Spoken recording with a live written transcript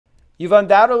You've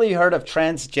undoubtedly heard of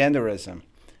transgenderism,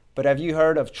 but have you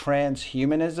heard of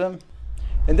transhumanism?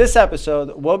 In this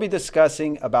episode, we'll be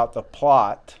discussing about the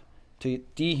plot to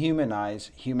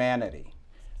dehumanize humanity.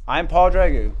 I'm Paul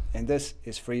Dragu, and this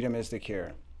is Freedom is the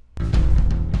Cure.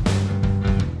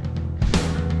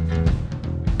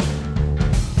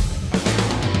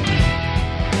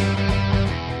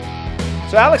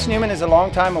 So Alex Newman is a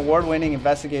longtime award-winning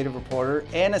investigative reporter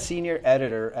and a senior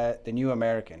editor at The New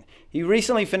American. He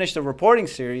recently finished a reporting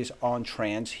series on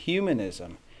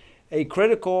transhumanism, a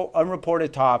critical,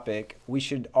 unreported topic we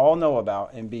should all know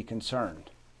about and be concerned.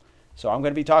 So I'm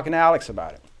going to be talking to Alex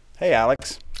about it. Hey,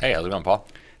 Alex. Hey, how's it going, Paul?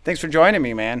 Thanks for joining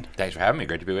me, man. Thanks for having me.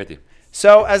 Great to be with you.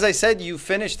 So as I said, you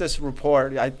finished this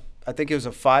report. I think it was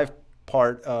a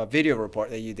 5-part video report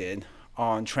that you did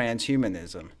on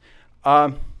transhumanism.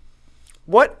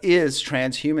 What is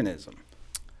transhumanism?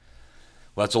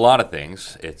 Well, it's a lot of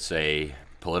things. It's a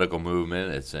political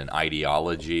movement. It's an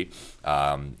ideology.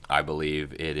 I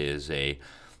believe it is a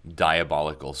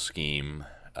diabolical scheme,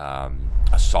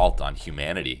 assault on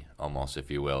humanity, almost,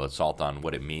 if you will. Assault on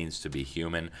what it means to be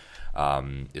human.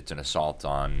 It's an assault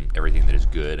on everything that is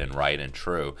good and right and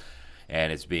true.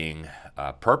 And it's being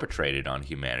perpetrated on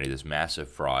humanity, this massive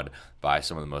fraud, by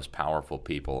some of the most powerful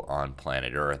people on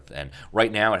planet Earth. And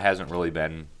right now it hasn't really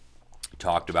been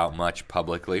talked about much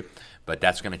publicly, but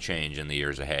that's going to change in the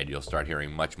years ahead. You'll start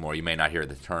hearing much more. You may not hear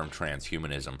the term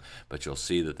transhumanism, but you'll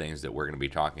see the things that we're going to be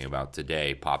talking about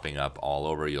today popping up all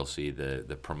over. You'll see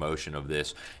the promotion of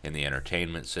this in the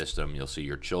entertainment system. You'll see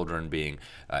your children being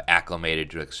acclimated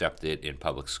to accept it in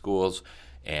public schools.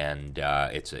 And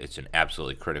it's an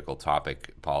absolutely critical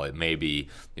topic, Paul. It may be,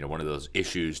 one of those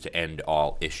issues to end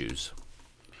all issues.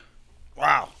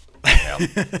 Wow. Yeah.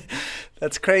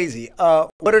 That's crazy.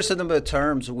 What are some of the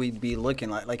terms we'd be looking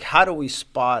like? Like, how do we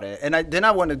spot it? And I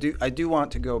do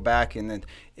want to go back and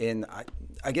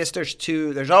I guess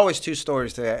there's always two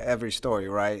stories to every story,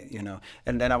 right?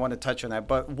 And then I want to touch on that.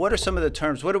 But what are some of the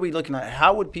terms? What are we looking at?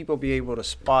 How would people be able to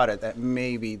spot it that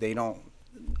maybe they don't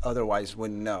otherwise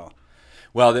wouldn't know?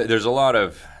 Well, there's a lot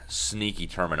of sneaky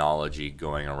terminology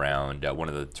going around. One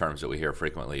of the terms that we hear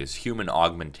frequently is human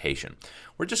augmentation.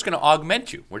 We're just going to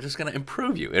augment you. We're just going to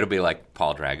improve you. It'll be like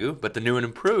Paul Dragu, but the new and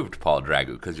improved Paul Dragu,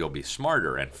 because you'll be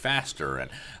smarter and faster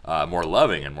and more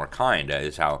loving and more kind,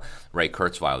 is how Ray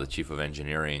Kurzweil, the chief of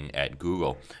engineering at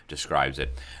Google, describes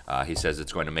it. He says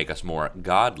it's going to make us more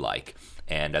godlike,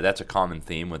 and that's a common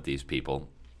theme with these people.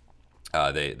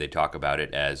 They talk about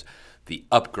it as the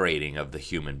upgrading of the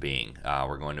human being.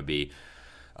 We're going to be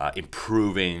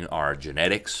improving our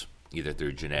genetics, either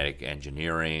through genetic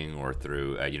engineering or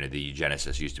through, the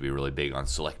eugenicists used to be really big on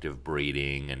selective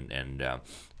breeding and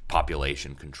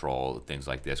population control, things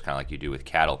like this, kind of like you do with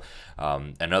cattle.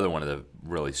 Another one of the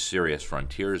really serious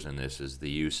frontiers in this is the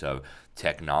use of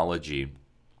technology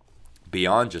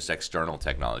beyond just external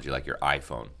technology, like your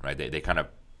iPhone, right? They kind of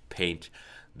paint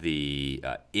the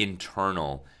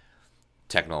internal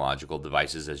technological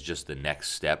devices as just the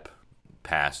next step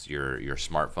past your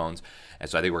smartphones. And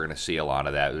so I think we're going to see a lot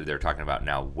of that. They're talking about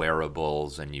now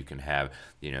wearables, and you can have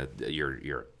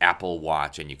your Apple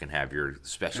Watch, and you can have your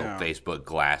special Facebook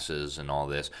glasses and all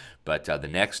this. But the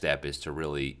next step is to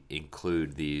really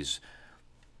include these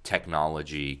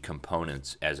technology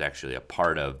components as actually a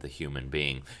part of the human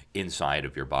being inside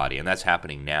of your body. And that's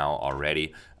happening now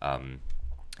already.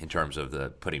 In terms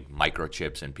of putting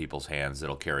microchips in people's hands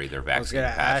that'll carry their vaccine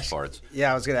passports.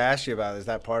 I was going to ask you about is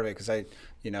that part of it, because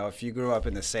if you grew up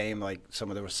in the same,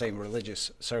 some of the same religious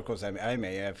circles that I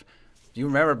may have, do you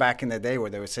remember back in the day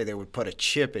where they would say they would put a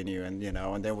chip in you, and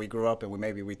then we grew up and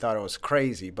we thought it was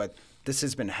crazy, but this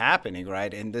has been happening,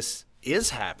 right? And this is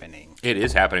happening. It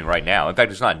is happening right now. In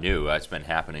fact, it's not new. It's been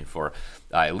happening for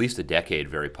at least a decade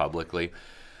very publicly.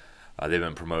 They've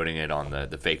been promoting it on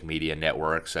the fake media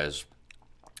networks as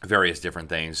various different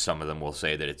things. Some of them will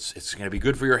say that it's going to be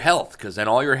good for your health, because then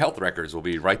all your health records will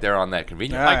be right there on that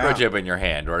convenient microchip in your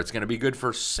hand. Or it's going to be good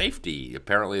for safety.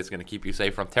 Apparently, it's going to keep you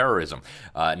safe from terrorism.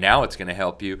 Now it's going to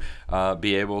help you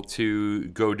be able to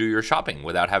go do your shopping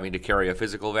without having to carry a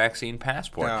physical vaccine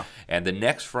passport. Yeah. And the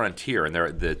next frontier, and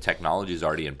the technology is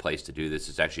already in place to do this,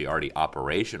 it's actually already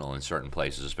operational in certain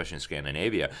places, especially in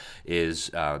Scandinavia, is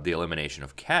the elimination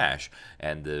of cash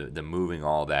and the moving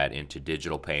all that into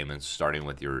digital payments, starting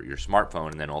with your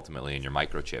smartphone and then ultimately in your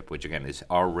microchip, which again is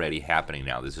already happening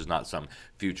now. This is not some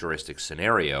futuristic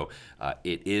scenario.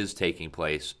 It is taking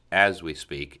place as we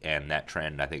speak, and that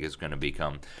trend I think is going to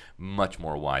become much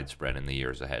more widespread in the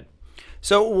years ahead.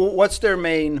 So what's their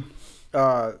main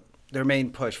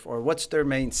push for? What's their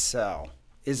main sell?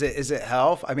 Is it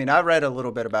health? I mean, I read a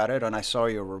little bit about it and I saw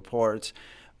your reports,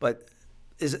 but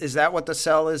Is that what the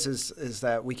sell is? Is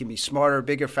that we can be smarter,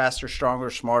 bigger, faster, stronger,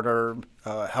 smarter,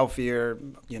 healthier,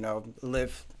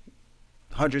 live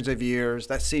hundreds of years?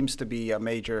 That seems to be a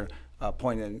major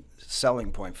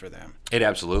selling point for them. It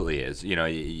absolutely is.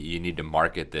 You need to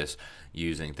market this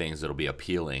using things that'll be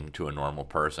appealing to a normal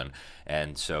person.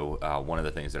 And so one of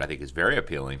the things that I think is very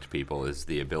appealing to people is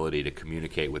the ability to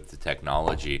communicate with the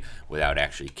technology without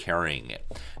actually carrying it.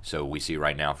 So we see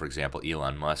right now, for example,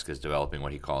 Elon Musk is developing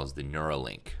what he calls the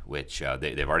Neuralink, which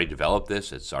they've already developed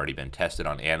this. It's already been tested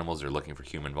on animals. They're looking for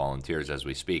human volunteers as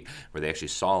we speak, where they actually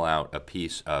saw out a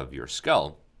piece of your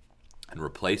skull and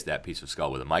replace that piece of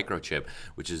skull with a microchip,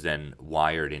 which is then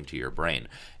wired into your brain.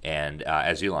 And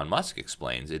as Elon Musk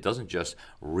explains, it doesn't just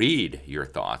read your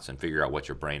thoughts and figure out what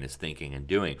your brain is thinking and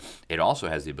doing. It also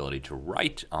has the ability to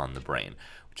write on the brain,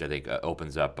 which I think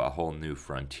opens up a whole new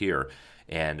frontier.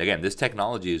 And again, this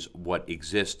technology is what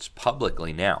exists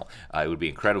publicly now. It would be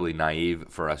incredibly naive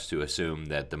for us to assume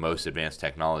that the most advanced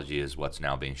technology is what's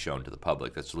now being shown to the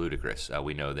public. That's ludicrous.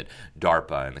 We know that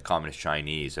DARPA and the Communist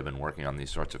Chinese have been working on these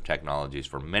sorts of technologies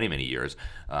for many, many years.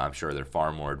 I'm sure they're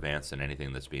far more advanced than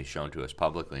anything that's being shown to us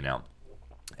publicly now.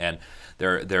 And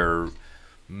they're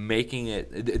making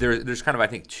it, there's kind of, I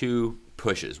think, two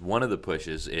pushes. One of the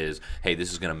pushes is, hey,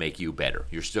 this is going to make you better.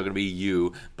 You're still going to be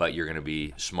you, but you're going to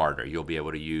be smarter. You'll be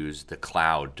able to use the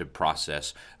cloud to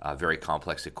process very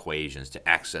complex equations, to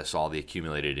access all the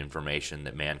accumulated information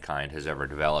that mankind has ever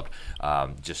developed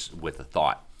just with a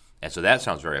thought. And so that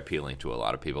sounds very appealing to a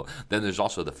lot of people. Then there's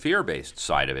also the fear-based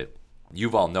side of it.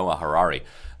 Yuval Noah Harari,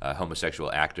 a homosexual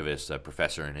activist, a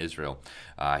professor in Israel.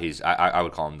 I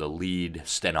would call him the lead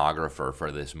stenographer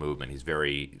for this movement. He's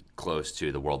very close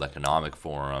to the World Economic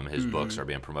Forum. His books are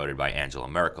being promoted by Angela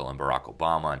Merkel and Barack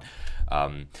Obama.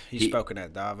 He's spoken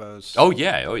at Davos. Oh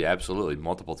yeah, absolutely,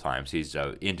 multiple times. He's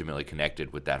intimately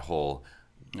connected with that whole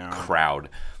crowd.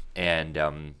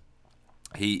 And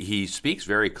he speaks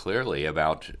very clearly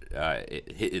about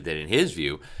that in his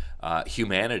view,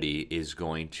 humanity is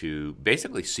going to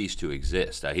basically cease to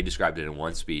exist. He described it in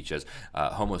one speech as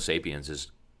Homo sapiens is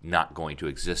not going to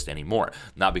exist anymore.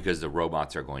 Not because the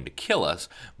robots are going to kill us,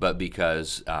 but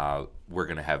because we're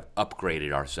going to have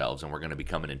upgraded ourselves and we're going to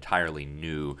become an entirely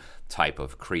new type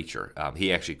of creature.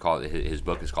 He actually called his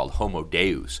book is called Homo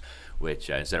Deus, which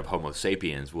instead of Homo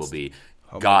sapiens will be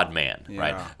God-man,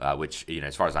 right? Which,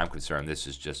 as far as I'm concerned, this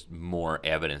is just more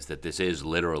evidence that this is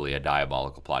literally a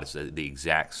diabolical plot. It's the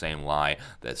exact same lie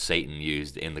that Satan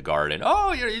used in the garden.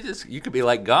 Oh, you could be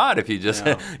like God if you just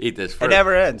eat this fruit. It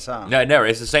never ends, huh? No, it never.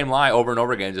 It's the same lie over and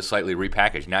over again, just slightly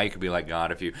repackaged. Now you could be like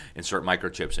God if you insert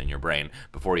microchips in your brain.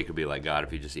 Before you could be like God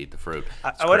if you just eat the fruit.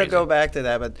 I want to go back to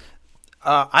that, but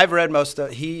I've read most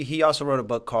of. He also wrote a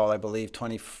book called, I believe,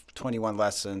 21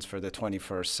 Lessons for the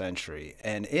 21st Century,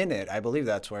 and in it, I believe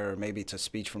that's where maybe it's a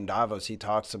speech from Davos. He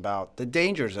talks about the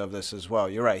dangers of this as well.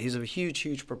 You're right. He's a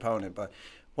huge proponent, but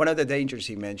one of the dangers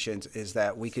he mentions is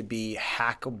that we could be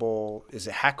hackable. Is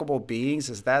it hackable beings?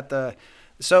 Is that the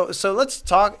so let's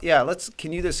talk. Yeah,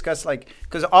 Can you discuss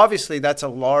because obviously that's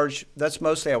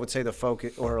mostly I would say the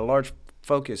focus or a large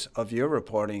focus of your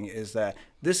reporting is that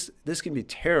this can be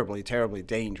terribly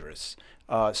dangerous.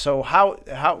 So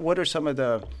what are some of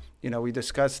the we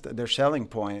discussed their selling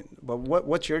point, but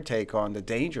what's your take on the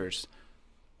dangers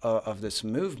of this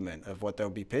movement, of what they'll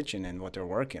be pitching and what they're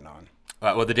working on?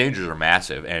 Well, the dangers are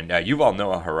massive, and Yuval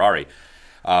Noah Harari,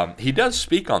 he does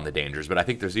speak on the dangers, but I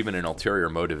think there's even an ulterior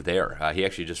motive there. He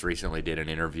actually just recently did an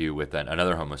interview with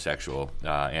another homosexual,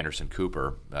 Anderson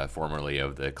Cooper, formerly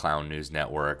of the Clown News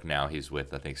Network. Now he's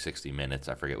with, I think, 60 Minutes.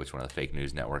 I forget which one of the fake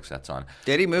news networks that's on.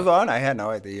 Did he move on? I had no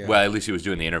idea. Well, at least he was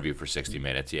doing the interview for 60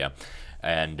 Minutes, yeah.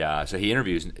 And so he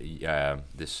interviews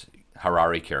this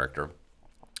Harari character.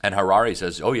 And Harari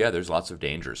says, oh, yeah, there's lots of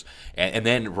dangers. And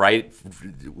then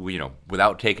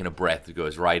without taking a breath, it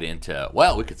goes right into,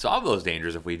 well, we could solve those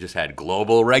dangers if we just had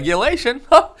global regulation.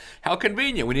 How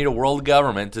convenient. We need a world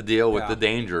government to deal with the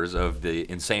dangers of the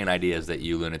insane ideas that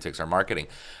you lunatics are marketing.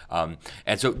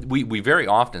 And so we very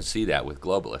often see that with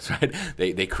globalists, right?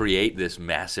 They create this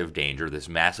massive danger, this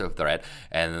massive threat,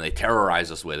 and then they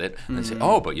terrorize us with it and say,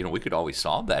 oh, but we could always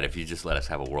solve that if you just let us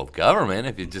have a world government,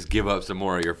 if you just give up some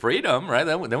more of your freedom, right?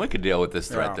 Then we could deal with this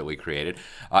threat that we created.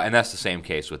 And that's the same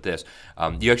case with this.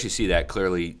 You actually see that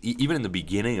clearly, even in the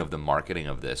beginning of the marketing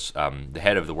of this. The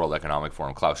head of the World Economic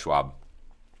Forum, Klaus Schwab,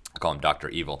 I call him Dr.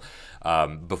 Evil.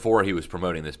 Before he was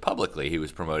promoting this publicly, he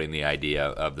was promoting the idea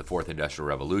of the Fourth Industrial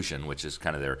Revolution, which is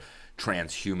kind of their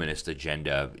transhumanist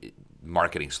agenda,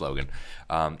 marketing slogan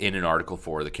in an article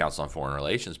for the Council on Foreign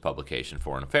Relations publication,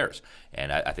 Foreign Affairs.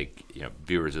 And I think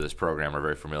viewers of this program are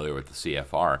very familiar with the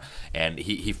CFR. And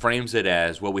he frames it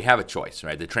as, well, we have a choice,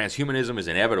 right? The transhumanism is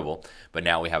inevitable, but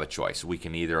now we have a choice. We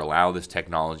can either allow this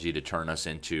technology to turn us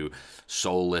into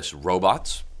soulless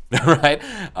robots, right?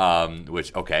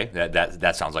 Which, okay,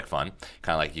 that sounds like fun.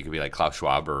 Kind of like you could be like Klaus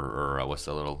Schwab or what's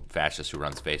the little fascist who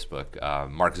runs Facebook,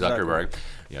 Mark Zuckerberg.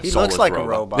 He looks like a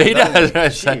robot. He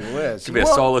does. Gee whiz. Could be a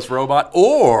soulless robot,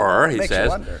 or he Makes you says,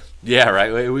 wonder. yeah,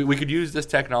 right. We could use this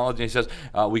technology. He says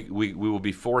we will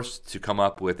be forced to come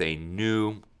up with a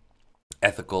new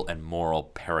ethical and moral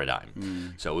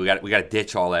paradigm. So we got to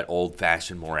ditch all that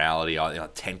old-fashioned morality, all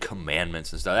 10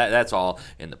 commandments and stuff. That's all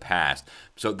in the past.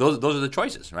 So those are the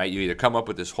choices, right? You either come up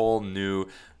with this whole new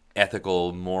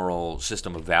ethical, moral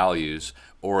system of values,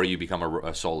 or you become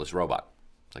a soulless robot.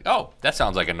 It's like, oh, that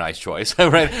sounds like a nice choice,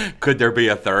 right? Could there be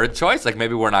a third choice? Like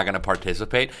maybe we're not going to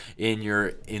participate in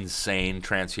your insane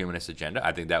transhumanist agenda.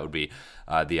 I think that would be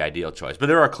the ideal choice. But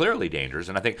there are clearly dangers,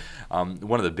 and I think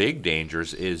one of the big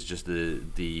dangers is just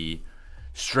the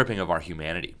stripping of our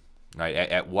humanity. Right?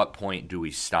 At what point do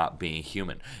we stop being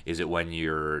human? Is it when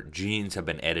your genes have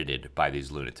been edited by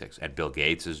these lunatics? And Bill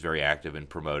Gates is very active in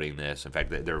promoting this. In fact,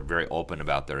 they're very open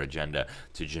about their agenda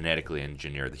to genetically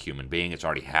engineer the human being. It's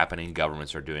already happening.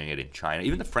 Governments are doing it in China.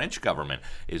 Even the French government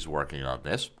is working on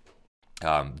this.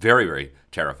 Very, very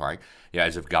terrifying. Yeah,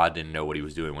 as if God didn't know what he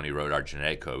was doing when he wrote our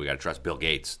genetic code. We got to trust Bill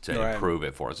Gates to improve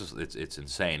it for us. It's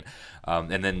insane.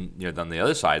 And then on the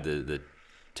other side, the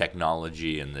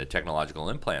technology and the technological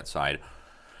implant side,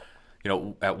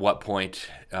 at what point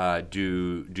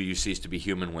do you cease to be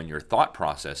human when your thought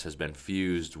process has been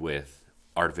fused with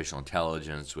artificial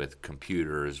intelligence, with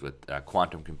computers, with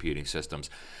quantum computing systems?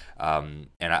 And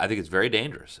I think it's very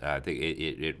dangerous. I think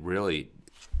it really,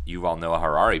 Yuval Noah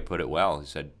Harari put it well. He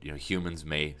said, humans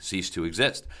may cease to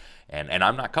exist. And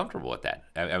I'm not comfortable with that.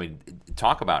 I mean,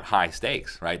 talk about high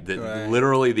stakes, right?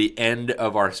 Literally the end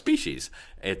of our species.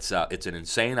 It's an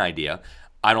insane idea.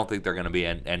 I don't think they're going to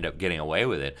end up getting away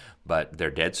with it, but they're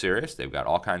dead serious. They've got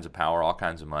all kinds of power, all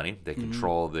kinds of money. They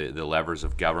control the levers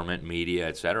of government, media,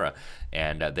 etc.,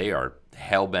 and they are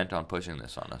hell-bent on pushing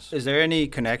this on us. Is there any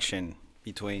connection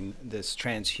between this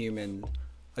transhuman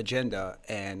agenda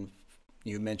and,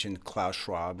 you mentioned Klaus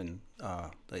Schwab and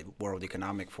the World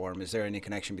Economic Forum. Is there any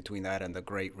connection between that and the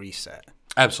Great Reset?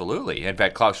 Absolutely. In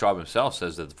fact, Klaus Schwab himself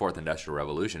says that the Fourth Industrial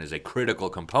Revolution is a critical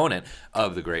component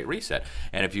of the Great Reset.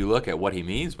 And if you look at what he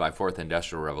means by Fourth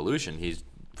Industrial Revolution, he's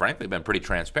frankly been pretty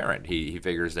transparent. He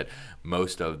figures that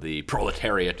most of the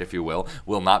proletariat, if you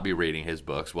will not be reading his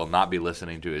books, will not be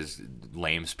listening to his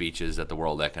lame speeches at the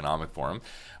World Economic Forum.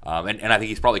 And I think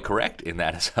he's probably correct in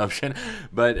that assumption.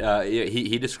 But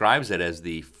he describes it as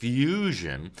the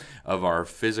fusion of our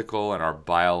physical and our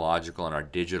biological and our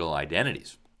digital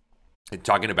identities.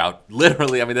 Talking about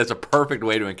literally, I mean, that's a perfect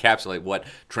way to encapsulate what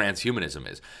transhumanism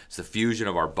is. It's the fusion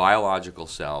of our biological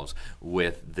selves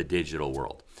with the digital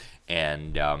world.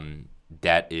 And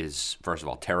that is, first of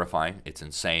all, terrifying. It's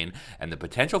insane. And the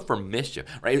potential for mischief,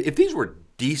 right? If these were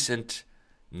decent,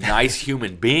 nice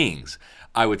human beings,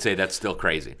 I would say that's still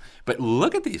crazy. But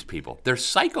look at these people. They're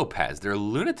psychopaths. They're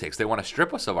lunatics. They want to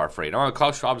strip us of our freedom.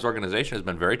 Klaus Schwab's organization has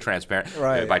been very transparent.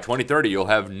 Right. By 2030, you'll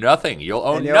have nothing. You'll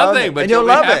own nothing, but you'll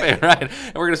be happy. Right?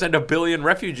 And we're going to send 1 billion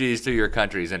refugees to your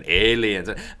countries and aliens.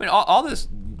 I mean, all this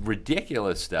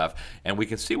ridiculous stuff, and we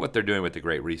can see what they're doing with the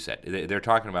Great Reset. They're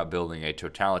talking about building a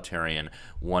totalitarian,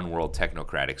 one-world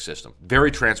technocratic system. Very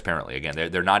transparently.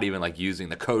 Again, they're not even like using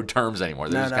the code terms anymore.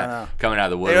 They're just kind of coming out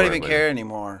of the woodwork. They don't even care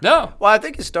anymore. No. Well, I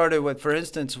think it started with, for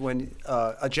instance, when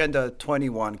Agenda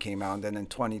 21 came out, and then in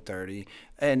 2030,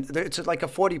 and it's like a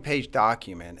 40-page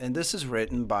document, and this is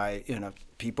written by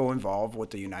people involved with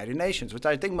the United Nations, which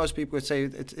I think most people would say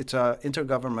it's an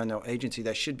intergovernmental agency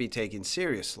that should be taken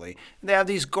seriously. And they have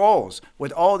these goals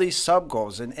with all these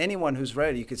sub-goals, and anyone who's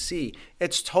read it, you could see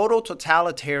it's total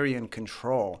totalitarian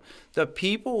control. The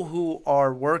people who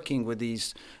are working with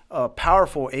these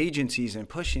powerful agencies and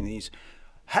pushing these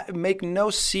make no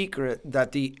secret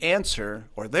that the answer,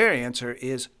 or their answer,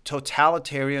 is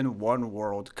totalitarian one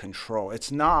world control.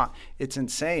 It's not. It's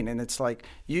insane. And it's like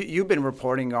you've been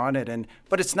reporting on it,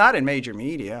 but it's not in major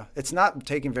media. It's not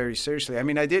taken very seriously. I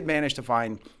mean, I did manage to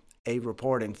find a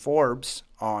report in Forbes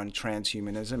on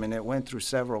transhumanism, and it went through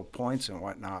several points and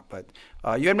whatnot. But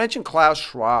you had mentioned Klaus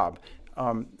Schwab.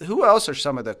 Who else are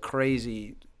some of the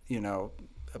crazy,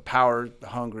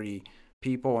 power-hungry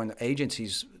people and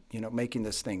agencies making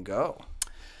this thing go?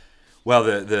 Well,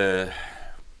 the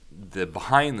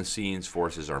behind the scenes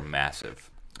forces are massive.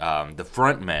 The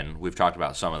front men, we've talked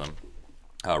about some of them,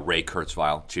 Ray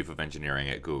Kurzweil, chief of engineering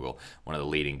at Google, one of the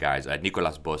leading guys.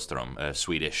 Nicholas Bostrom, a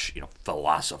Swedish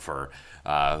philosopher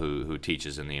who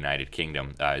teaches in the United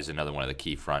Kingdom, is another one of the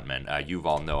key frontmen.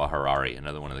 Yuval Noah Harari,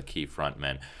 another one of the key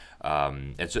frontmen.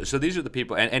 And so these are the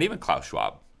people, and even Klaus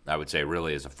Schwab, I would say,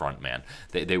 really is a front man.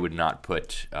 They would not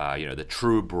put the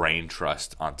true brain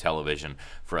trust on television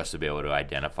for us to be able to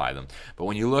identify them. But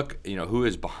when you look, who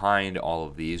is behind all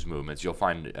of these movements, you'll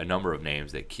find a number of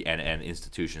names that and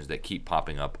institutions that keep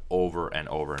popping up over and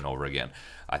over and over again.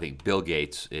 I think Bill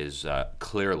Gates is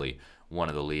clearly one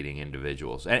of the leading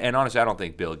individuals. And honestly, I don't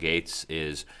think Bill Gates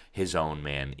is his own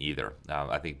man either.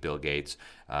 I think Bill Gates,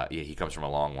 he comes from a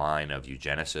long line of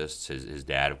eugenicists. His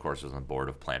dad, of course, was on the board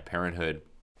of Planned Parenthood.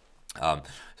 So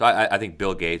I think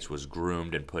Bill Gates was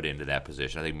groomed and put into that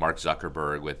position. I think Mark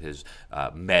Zuckerberg with his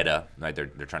Meta, right? They're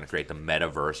trying to create the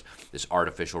metaverse, this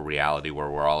artificial reality where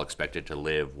we're all expected to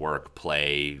live, work,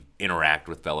 play, interact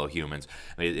with fellow humans.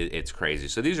 I mean, it's crazy.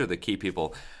 So these are the key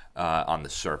people on the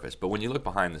surface. But when you look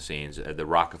behind the scenes, the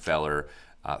Rockefeller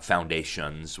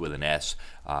foundations with an S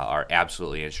are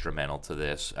absolutely instrumental to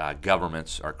this.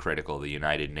 Governments are critical, the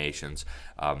United Nations,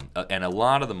 and a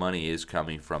lot of the money is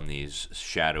coming from these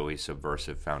shadowy,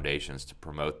 subversive foundations to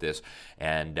promote this,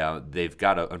 and they've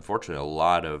got, unfortunately, a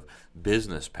lot of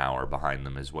business power behind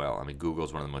them as well. I mean, Google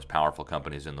is one of the most powerful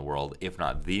companies in the world, if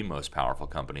not the most powerful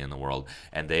company in the world,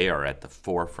 and they are at the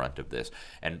forefront of this.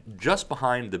 And just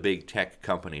behind the big tech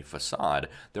company facade,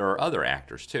 there are other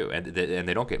actors too, and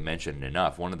they don't get mentioned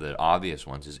enough. One of the obvious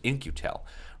ones is In-Q-Tel.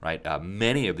 Right,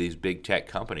 many of these big tech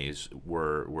companies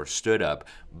were stood up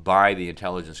by the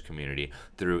intelligence community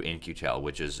through In-Q-Tel,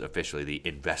 which is officially the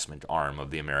investment arm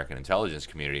of the American intelligence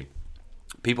community.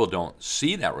 People don't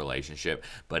see that relationship,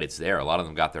 but it's there. A lot of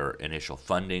them got their initial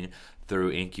funding through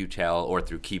In-Q-Tel or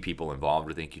through key people involved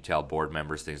with In-Q-Tel, board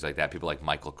members, things like that. People like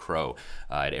Michael Crow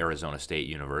at Arizona State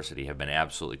University have been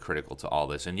absolutely critical to all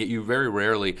this. And yet you very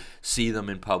rarely see them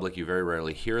in public. You very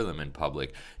rarely hear them in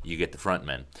public. You get the front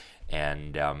men.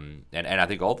 And I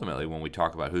think ultimately when we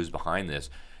talk about who's behind this,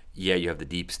 yeah, you have the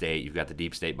deep state. You've got the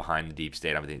deep state behind the deep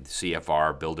state. I mean, the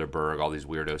CFR, Bilderberg, all these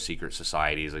weirdo secret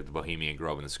societies like the Bohemian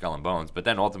Grove and the Skull and Bones. But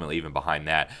then ultimately, even behind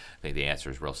that, I think the answer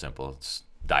is real simple. It's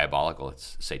diabolical.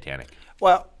 It's satanic.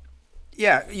 Well,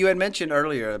 yeah, you had mentioned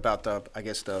earlier about the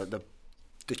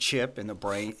chip in the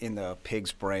brain, in the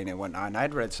pig's brain and whatnot. And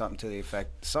I'd read something to the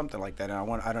effect, something like that.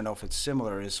 And I don't know if it's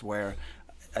similar. Is where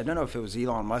I don't know if it was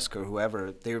Elon Musk or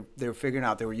whoever, they were figuring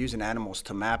out they were using animals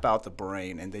to map out the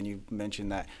brain, and then you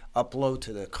mentioned that upload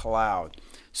to the cloud.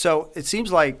 So it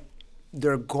seems like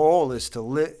their goal is to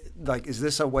live. Like, is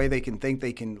this a way they can think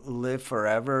they can live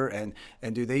forever? And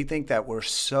do they think that we're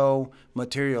so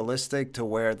materialistic to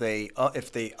where they,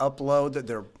 if they upload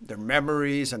their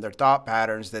memories and their thought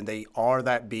patterns, then they are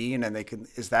that being, and they can?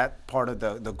 Is that part of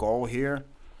the goal here?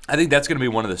 I think that's going to be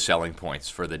one of the selling points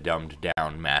for the dumbed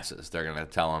down masses. They're going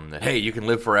to tell them that, hey, you can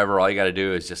live forever. All you got to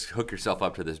do is just hook yourself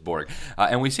up to this Borg.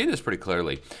 And we see this pretty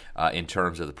clearly in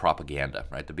terms of the propaganda,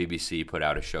 right? The BBC put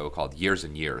out a show called Years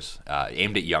and Years,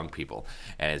 aimed at young people.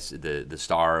 And it's the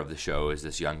star of the show is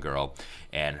this young girl,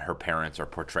 and her parents are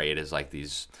portrayed as like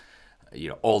these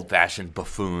old-fashioned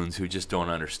buffoons who just don't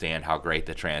understand how great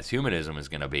the transhumanism is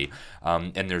going to be.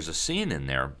 And there's a scene in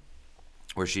there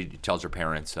where she tells her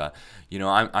parents,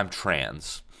 I'm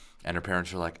trans. And her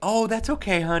parents are like, oh, that's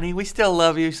okay, honey. We still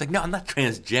love you. She's like, no, I'm not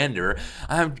transgender.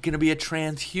 I'm going to be a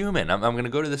transhuman. I'm going to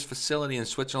go to this facility in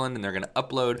Switzerland, and they're going to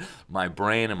upload my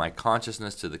brain and my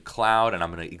consciousness to the cloud, and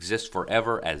I'm going to exist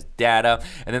forever as data.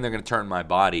 And then they're going to turn my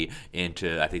body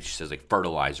into, I think she says, like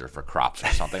fertilizer for crops or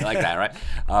something like that, right?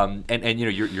 And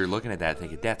you're looking at that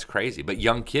thinking, that's crazy. But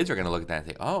young kids are going to look at that and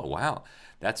think, oh, wow.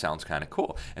 That sounds kind of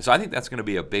cool. And so I think that's going to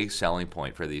be a big selling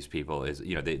point for these people is,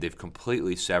 they've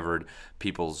completely severed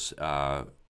people's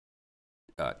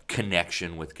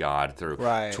connection with God through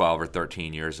 12 or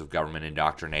 13 years of government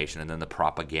indoctrination, and then the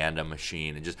propaganda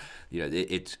machine, and just,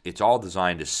 it's all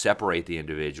designed to separate the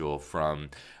individual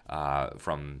from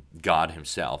God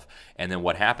himself. And then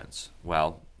what happens?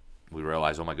 Well, we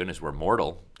realize, oh my goodness, we're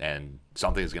mortal, and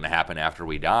something's going to happen after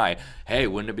we die. Hey,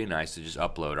 wouldn't it be nice to just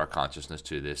upload our consciousness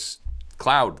to this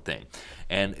cloud thing?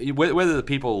 And whether the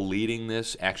people leading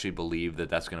this actually believe that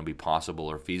that's going to be possible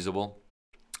or feasible,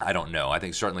 I don't know. I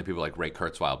think certainly people like Ray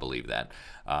Kurzweil believe that.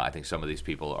 I think some of these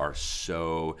people are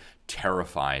so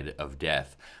terrified of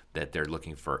death that they're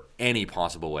looking for any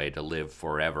possible way to live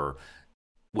forever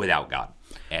without God,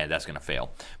 and that's going to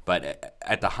fail. But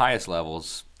at the highest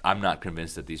levels, I'm not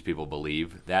convinced that these people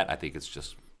believe that. I think it's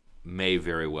just may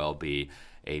very well be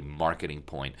a marketing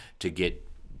point to get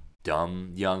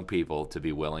dumb young people to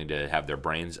be willing to have their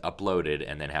brains uploaded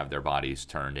and then have their bodies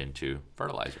turned into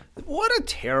fertilizer. What a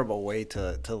terrible way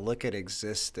to look at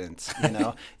existence.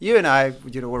 You and I,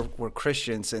 we're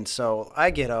Christians, and so I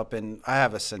get up and I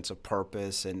have a sense of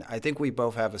purpose, and I think we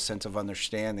both have a sense of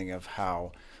understanding of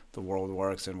how the world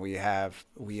works, and we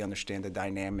understand the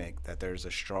dynamic that there's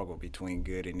a struggle between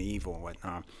good and evil and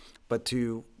whatnot. But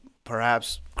to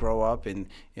perhaps grow up in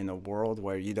a world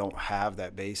where you don't have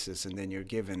that basis, and then you're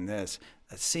given this,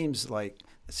 it seems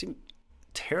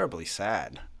terribly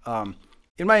sad.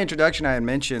 In my introduction, I had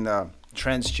mentioned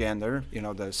transgender.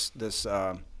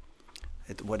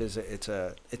 What is it?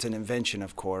 It's an invention,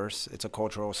 of course. It's a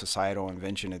cultural, societal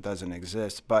invention. It doesn't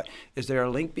exist. But is there a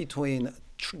link between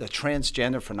the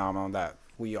transgender phenomenon that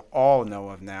we all know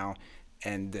of now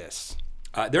and this?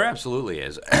 There absolutely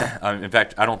is. In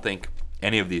fact, I don't think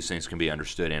any of these things can be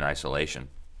understood in isolation.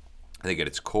 I think at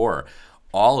its core,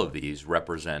 all of these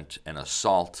represent an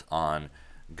assault on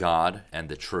God and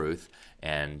the truth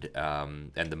and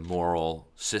the moral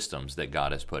systems that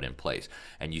God has put in place.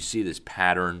 And you see this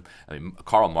pattern. I mean,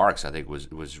 Karl Marx, I think,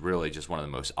 was really just one of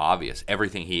the most obvious.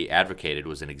 Everything he advocated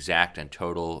was an exact and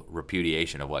total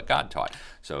repudiation of what God taught.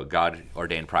 So God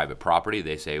ordained private property.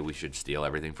 They say we should steal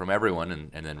everything from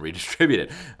everyone and then redistribute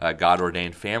it. God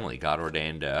ordained family. God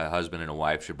ordained a husband and a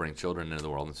wife should bring children into the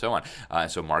world and so on.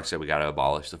 So Marx said we got to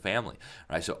abolish the family.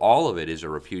 Right? So all of it is a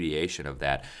repudiation of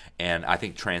that. And I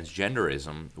think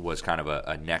transgenderism was kind of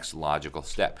a next logical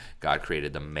step. God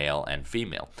created the male and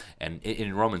female. And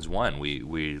in Romans 1,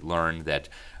 we learned that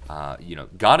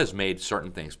God has made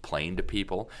certain things plain to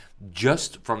people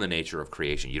just from the nature of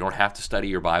creation. You don't have to study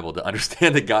your Bible to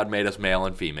understand that God made us male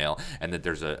and female, and that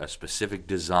there's a specific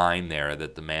design there,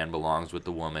 that the man belongs with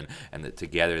the woman, and that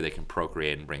together they can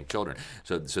procreate and bring children.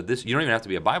 So this, you don't even have to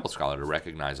be a Bible scholar to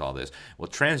recognize all this. Well,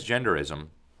 transgenderism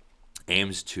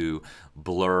aims to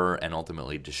blur and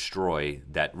ultimately destroy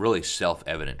that really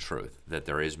self-evident truth that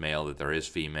there is male, that there is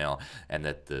female, and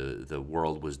that the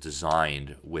world was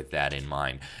designed with that in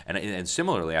mind. And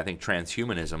similarly, I think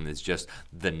transhumanism is just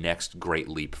the next great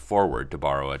leap forward, to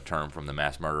borrow a term from the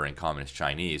mass-murdering communist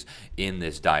Chinese, in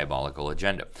this diabolical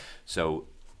agenda. So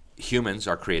humans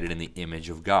are created in the image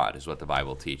of God, is what the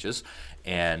Bible teaches.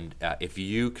 And if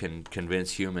you can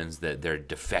convince humans that they're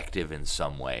defective in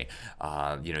some way,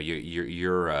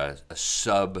 you're a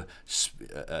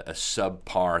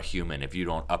subpar human if you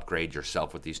don't upgrade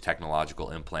yourself with these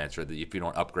technological implants, or if you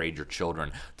don't upgrade your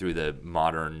children through the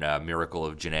modern miracle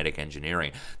of genetic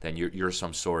engineering, then you're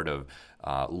some sort of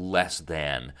less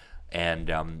than. And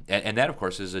that, of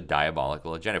course, is a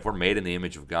diabolical agenda. If we're made in the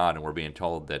image of God and we're being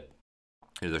told that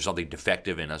there's something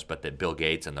defective in us, but that Bill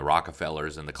Gates and the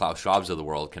Rockefellers and the Klaus Schwabs of the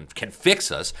world can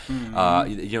fix us,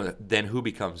 then who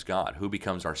becomes God? Who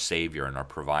becomes our Savior and our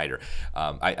provider?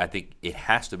 I think it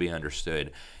has to be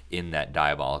understood in that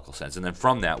diabolical sense. And then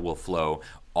from that will flow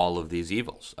all of these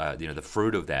evils. The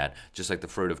fruit of that, just like the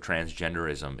fruit of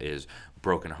transgenderism, is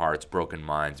broken hearts, broken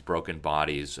minds, broken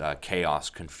bodies, chaos,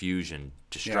 confusion,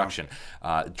 destruction.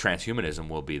 Yeah. Transhumanism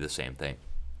will be the same thing.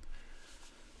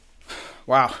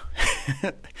 Wow.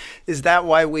 Is that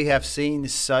why we have seen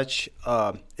such,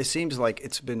 it seems like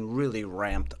it's been really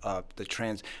ramped up,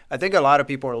 I think a lot of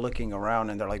people are looking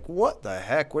around and they're like, what the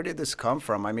heck? Where did this come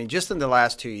from? I mean, just in the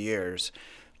last 2 years,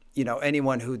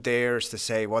 anyone who dares to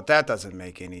say, well, that doesn't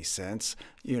make any sense,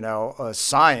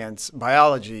 science,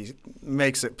 biology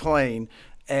makes it plain.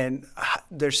 And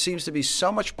there seems to be so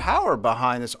much power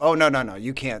behind this. Oh, no,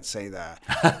 you can't say that.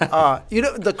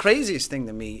 The craziest thing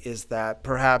to me is that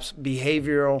perhaps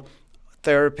behavioral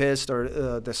therapists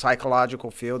or the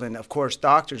psychological field, and of course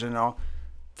doctors and all,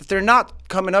 that they're not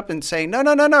coming up and saying,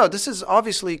 no, this is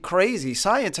obviously crazy.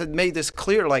 Science had made this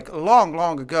clear like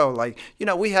long ago.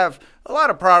 We have a lot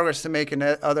of progress to make in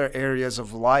other areas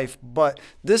of life, but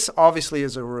this obviously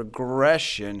is a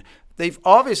regression.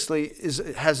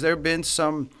 Has there been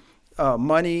some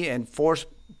money and force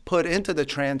put into the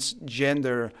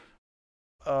transgender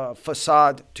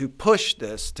facade to push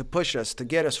us, to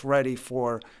get us ready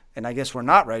for, and I guess we're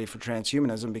not ready for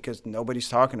transhumanism because nobody's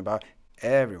talking about,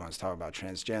 everyone's talking about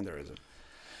transgenderism.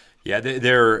 Yeah,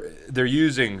 they're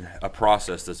using a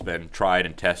process that's been tried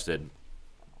and tested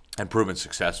and proven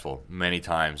successful many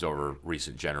times over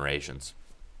recent generations.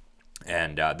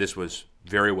 And this was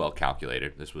very well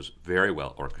calculated. This was very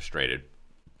well orchestrated.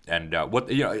 And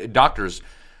doctors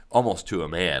almost to a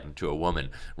man, to a woman,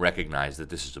 recognize that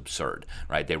this is absurd,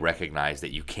 right? They recognize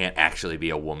that you can't actually be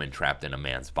a woman trapped in a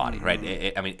man's body,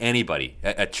 right? I mean, anybody,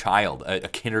 a child, a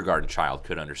kindergarten child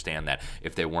could understand that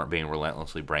if they weren't being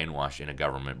relentlessly brainwashed in a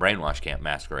government brainwash camp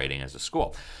masquerading as a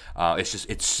school.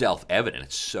 It's self-evident.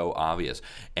 It's so obvious.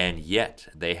 And yet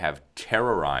they have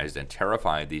terrorized and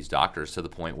terrified these doctors to the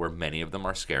point where many of them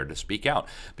are scared to speak out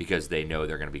because they know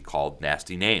they're going to be called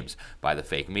nasty names by the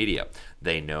fake media.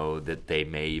 They know that they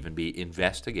may even be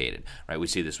investigated, right? We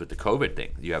see this with the COVID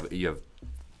thing. You have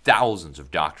thousands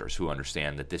of doctors who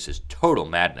understand that this is total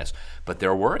madness, but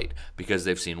they're worried because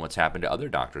they've seen what's happened to other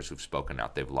doctors who've spoken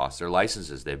out. They've lost their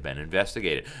licenses. They've been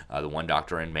investigated. The one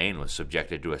doctor in Maine was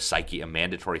subjected to a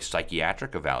mandatory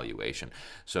psychiatric evaluation.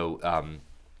 So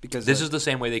because this is the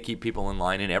same way they keep people in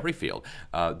line in every field.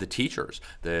 The teachers,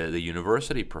 the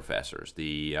university professors,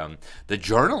 the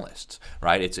journalists,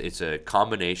 right? It's a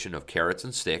combination of carrots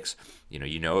and sticks.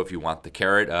 You know if you want the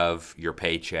carrot of your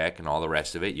paycheck and all the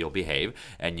rest of it, you'll behave.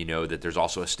 And you know that there's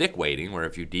also a stick waiting where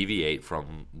if you deviate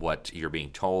from what you're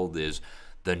being told is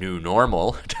the new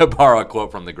normal, to borrow a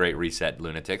quote from the Great Reset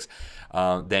lunatics,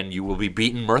 then you will be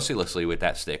beaten mercilessly with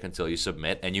that stick until you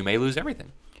submit, and you may lose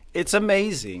everything. It's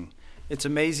amazing. It's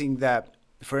amazing that,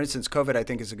 for instance, COVID, I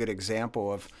think, is a good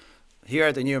example of, here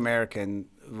at the New American,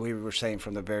 we were saying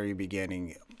from the very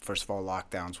beginning, first of all,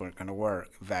 lockdowns weren't going to work.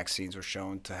 Vaccines were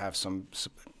shown to have some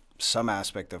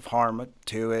aspect of harm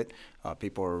to it.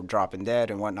 People were dropping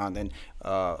dead and whatnot. Then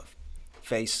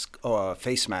face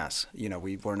masks.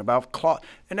 We weren't about cloth.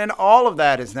 And then all of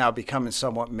that is now becoming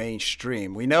somewhat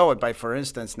mainstream. We know it by, for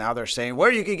instance, now they're saying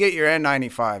where you could get your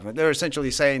N95. And they're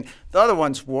essentially saying the other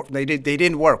ones, they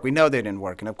didn't work. We know they didn't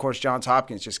work. And, of course, Johns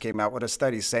Hopkins just came out with a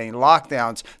study saying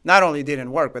lockdowns not only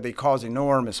didn't work, but they caused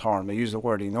enormous harm. They use the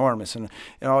word enormous and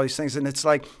all these things. And it's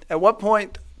like, at what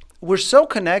point we're so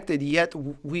connected, yet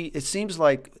it seems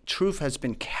like truth has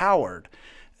been cowered.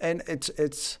 And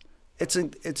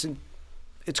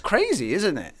it's crazy,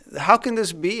 isn't it? How can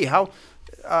this be? How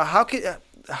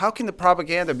can the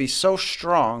propaganda be so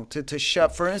strong to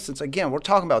shut? For instance, again, we're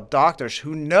talking about doctors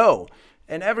who know,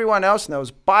 and everyone else knows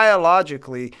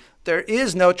biologically there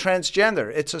is no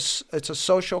transgender. It's a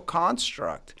social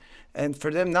construct, and for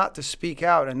them not to speak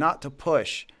out and not to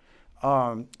push,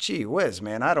 gee whiz,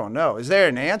 man, I don't know. Is there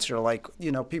an answer? Like,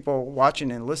 people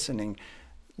watching and listening,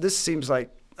 this seems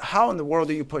like, how in the world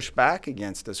do you push back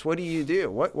against this? What do you do?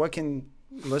 What can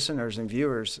listeners and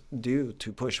viewers do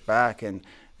to push back and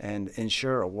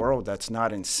ensure a world that's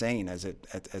not insane as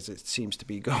it seems to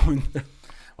be going?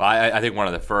 Well, I think one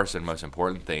of the first and most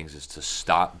important things is to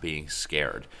stop being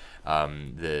scared.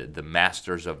 The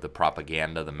masters of the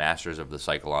propaganda, the masters of the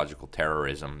psychological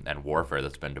terrorism and warfare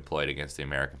that's been deployed against the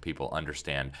American people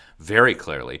understand very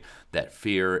clearly that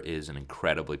fear is an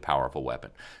incredibly powerful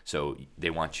weapon. So they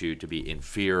want you to be in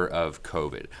fear of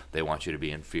COVID. They want you to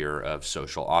be in fear of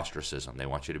social ostracism. They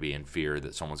want you to be in fear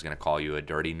that someone's going to call you a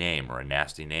dirty name or a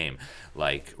nasty name,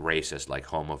 like racist, like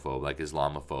homophobe, like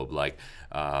Islamophobe, like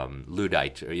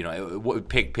Luddite.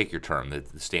 Pick your term, the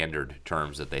standard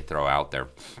terms that they throw out there.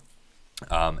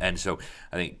 And so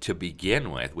I think to begin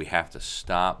with, we have to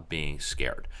stop being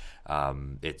scared.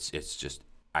 It's just,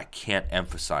 I can't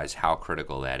emphasize how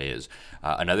critical that is.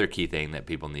 Another key thing that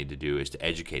people need to do is to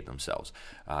educate themselves.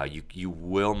 You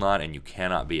will not and you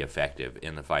cannot be effective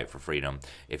in the fight for freedom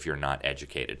if you're not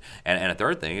educated. And a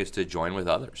third thing is to join with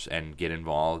others and get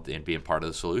involved in being part of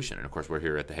the solution. And of course, we're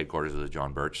here at the headquarters of the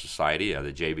John Birch Society.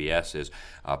 The JBS is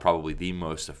probably the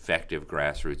most effective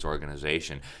grassroots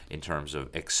organization in terms of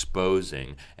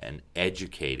exposing and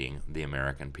educating the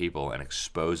American people and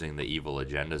exposing the evil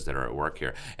agendas that are at work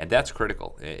here. And that's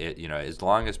critical. As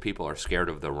long as people are scared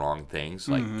of the wrong things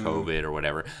like COVID or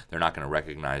whatever, they're not going to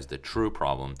recognize the true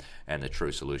problem and the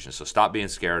true solution. So stop being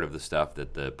scared of the stuff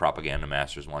that the propaganda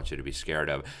masters want you to be scared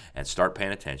of, and start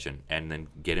paying attention, and then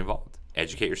get involved.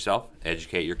 Educate yourself,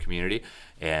 educate your community,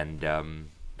 and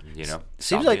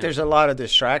seems like there's a lot of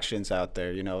distractions out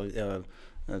there.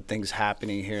 Things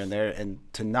happening here and there, and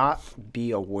to not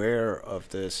be aware of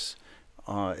this,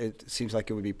 it seems like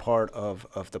it would be part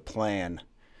of the plan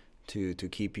to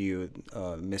keep you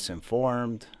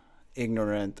misinformed,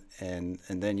 ignorant, and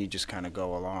then you just kind of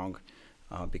go along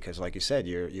because, like you said,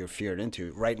 you're feared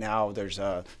into. Right now, there's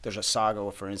a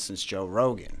saga, for instance, Joe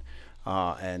Rogan,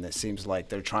 and it seems like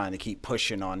they're trying to keep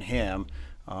pushing on him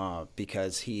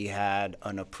because he had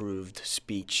an approved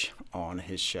speech on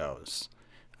his shows,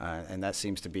 and that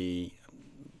seems to be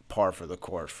par for the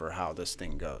course for how this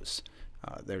thing goes.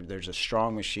 There's a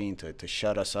strong machine to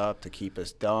shut us up, to keep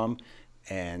us dumb,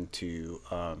 and to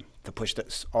to push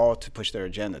this, all to push their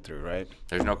agenda through, right?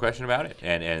 There's no question about it.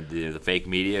 And the fake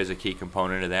media is a key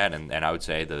component of that. And I would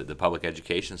say the public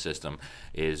education system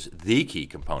is the key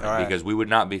component, because we would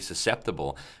not be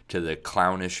susceptible to the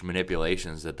clownish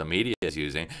manipulations that the media is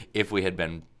using if we had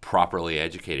been properly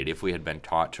educated, if we had been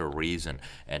taught to reason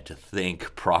and to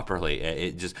think properly.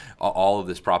 It just, all of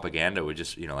this propaganda would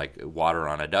just, like water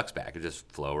on a duck's back. It just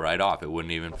flow right off. It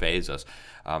wouldn't even faze us.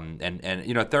 And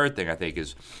third thing I think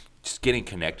is just getting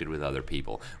connected with other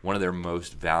people. One of their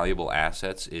most valuable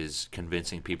assets is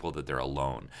convincing people that they're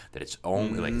alone, that it's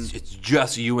only like it's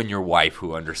just you and your wife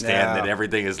who understand that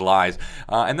everything is lies,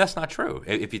 and that's not true.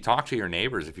 If you talk to your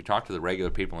neighbors, if you talk to the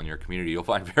regular people in your community, you'll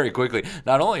find very quickly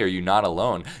not only are you not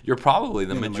alone, you're probably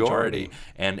the majority.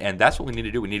 And that's what we need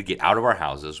to do. We need to get out of our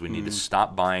houses. We need to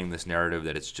stop buying this narrative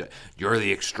that it's just you're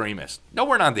the extremist. No,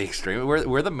 we're not the extreme.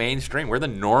 We're the mainstream. We're the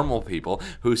normal people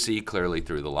who see clearly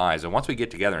through the lies. And once we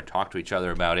get together and talk to each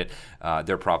other about it,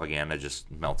 their propaganda just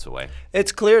melts away.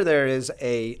 It's clear there is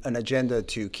an agenda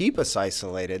to keep us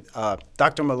isolated.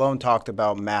 Dr. Malone talked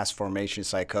about mass formation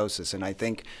psychosis, and I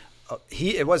think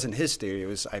it wasn't his theory. It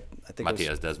was I think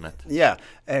Matthias Desmet. Yeah,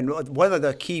 and one of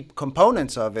the key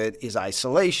components of it is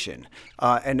isolation.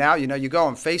 And now you go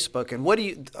on Facebook,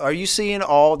 and are you seeing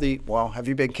all the? Well, have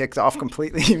you been kicked off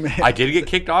completely, man? I did get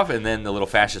kicked off, and then the little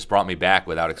fascist brought me back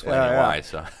without explaining why.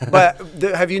 So, but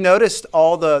have you noticed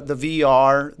all the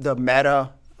VR, the Meta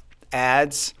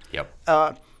ads?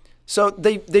 Yep. So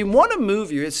they want to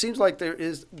move you. It seems like there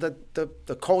is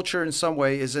the culture in some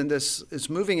way is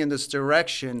moving in this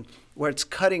direction where it's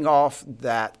cutting off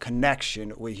that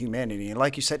connection with humanity. And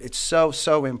like you said, it's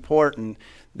so important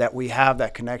that we have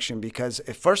that connection, because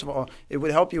first of all, it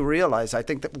would help you realize, I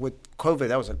think that with COVID,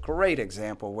 that was a great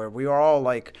example where we were all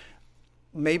like,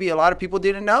 maybe a lot of people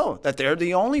didn't know that they're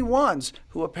the only ones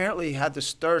who apparently had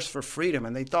this thirst for freedom,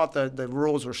 and they thought that the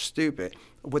rules were stupid.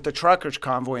 With the truckers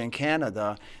convoy in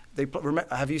Canada,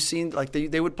 have you seen, like,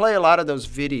 they would play a lot of those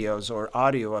videos or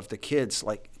audio of the kids,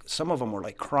 like some of them were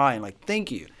like crying, like,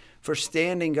 thank you for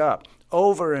standing up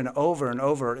over and over and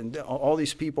over, and all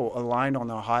these people aligned on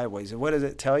the highways. And what did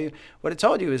it tell you? What it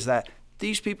told you is that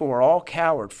these people were all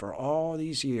cowered for all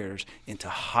these years into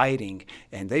hiding,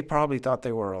 and they probably thought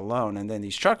they were alone. And then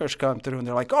these truckers come through, and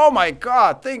they're like, oh my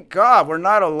God, thank God, we're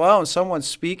not alone. Someone's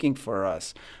speaking for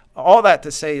us. All that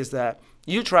to say is that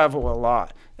you travel a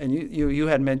lot, and you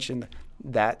had mentioned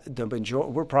that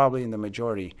we're probably in the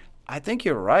majority. I think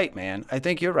you're right, man. I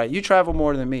think you're right. You travel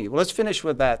more than me. Well, let's finish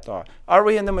with that thought. Are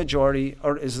we in the majority,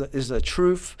 or is the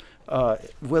truth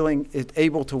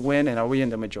able to win, and are we in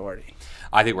the majority?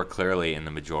 I think we're clearly in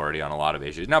the majority on a lot of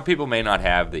issues. Now, people may not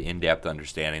have the in-depth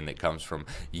understanding that comes from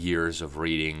years of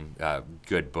reading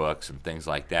good books and things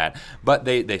like that, but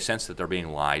they sense that they're being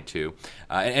lied to.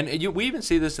 We even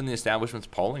see this in the establishment's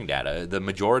polling data. The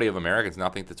majority of Americans now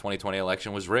think the 2020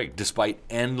 election was rigged, despite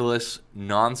endless,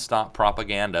 nonstop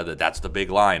propaganda that's the big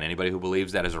lie. And anybody who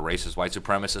believes that is a racist, white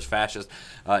supremacist, fascist,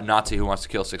 Nazi who wants to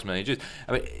kill 6 million Jews.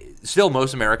 I mean, still,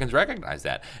 most Americans recognize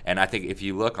that. And I think if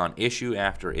you look on issue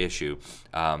after issue,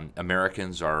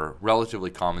 Americans are relatively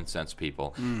common sense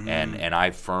people, and I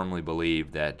firmly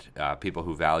believe that people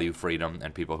who value freedom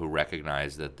and people who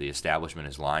recognize that the establishment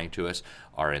is lying to us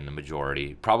are in the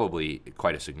majority, probably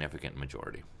quite a significant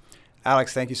majority.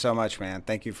 Alex, thank you so much, man.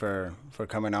 Thank you for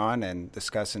coming on and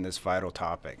discussing this vital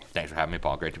topic. Thanks for having me,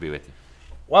 Paul. Great to be with you.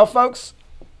 Well, folks,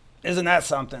 isn't that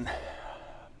something?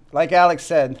 Like Alex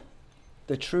said,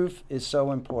 the truth is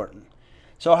so important.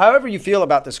 So however you feel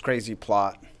about this crazy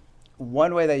plot,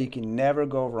 one way that you can never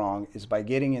go wrong is by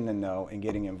getting in the know and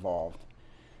getting involved.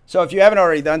 So if you haven't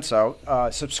already done so,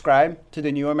 subscribe to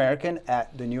The New American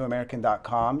at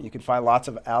thenewamerican.com. You can find lots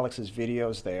of Alex's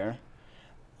videos there.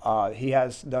 He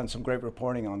has done some great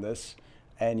reporting on this,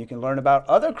 and you can learn about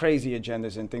other crazy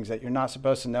agendas and things that you're not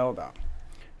supposed to know about.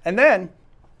 And then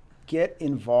get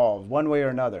involved one way or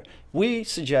another. We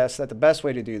suggest that the best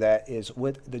way to do that is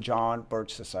with the John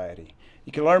Birch Society.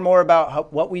 You can learn more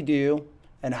about what we do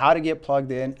and how to get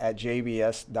plugged in at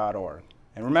jbs.org.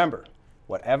 And remember,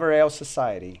 whatever ails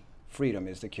society, freedom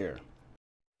is the cure.